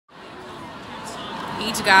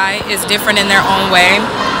Each guy is different in their own way,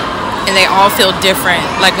 and they all feel different.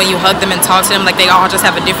 Like when you hug them and talk to them, like they all just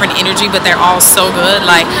have a different energy, but they're all so good.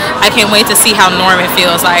 Like I can't wait to see how Norman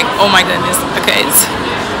feels. Like, oh my goodness. Okay.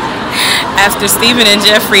 After Steven and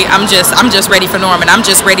Jeffrey, I'm just ready for Norman. I'm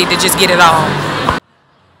just ready to just get it all.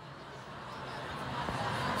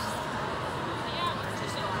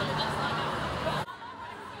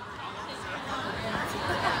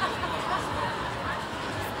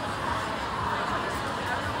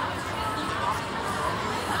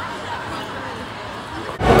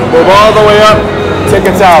 Move all the way up,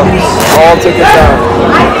 tickets out. All tickets out.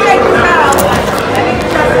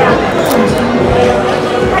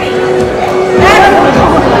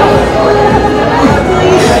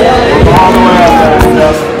 Move all the way up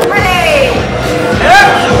there.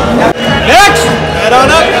 Next! Head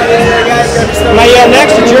on up. When I yell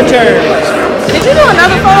next, it's your turn. Did you do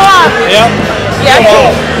another photo op? Yep. Yeah, I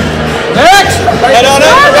did. Next! Head on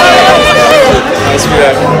up. Nice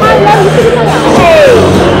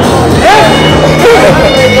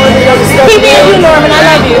Keep being you, Norman. I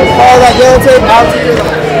love you. All that yellow tape out to your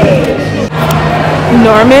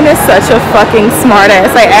Norman is such a fucking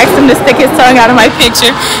smartass. I asked him to stick his tongue out of my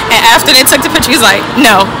picture, and after they took the picture, he's like,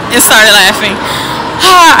 no, and started laughing.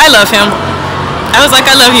 I love him. I was like,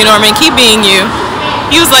 I love you, Norman. Keep being you.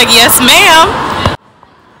 He was like, yes, ma'am.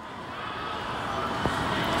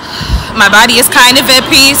 My body is kind of at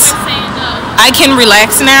peace. I can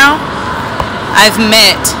relax now. I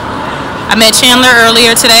met Chandler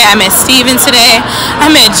earlier today. I met Steven today. I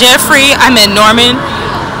met Jeffrey. I met Norman.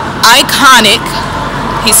 Iconic.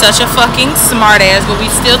 He's such a fucking smartass, but we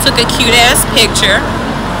still took a cute ass picture.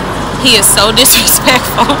 He is so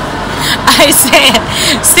disrespectful. I said,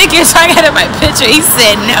 stick your tongue out of my picture. He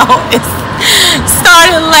said no.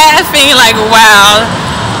 Started laughing like, wow.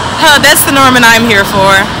 That's the Norman I'm here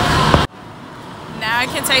for. Now I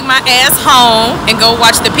can take my ass home and go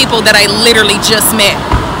watch the people that I literally just met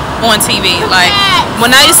on TV. Like,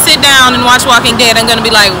 when I sit down and watch Walking Dead, I'm gonna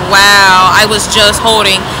be like, wow, I was just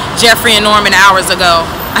holding Jeffrey and Norman hours ago.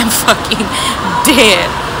 I'm fucking dead.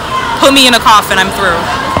 Put me in a coffin, I'm through.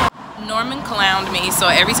 Norman clowned me, so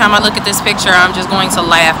every time I look at this picture, I'm just going to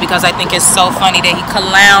laugh because I think it's so funny that he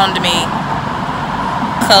clowned me.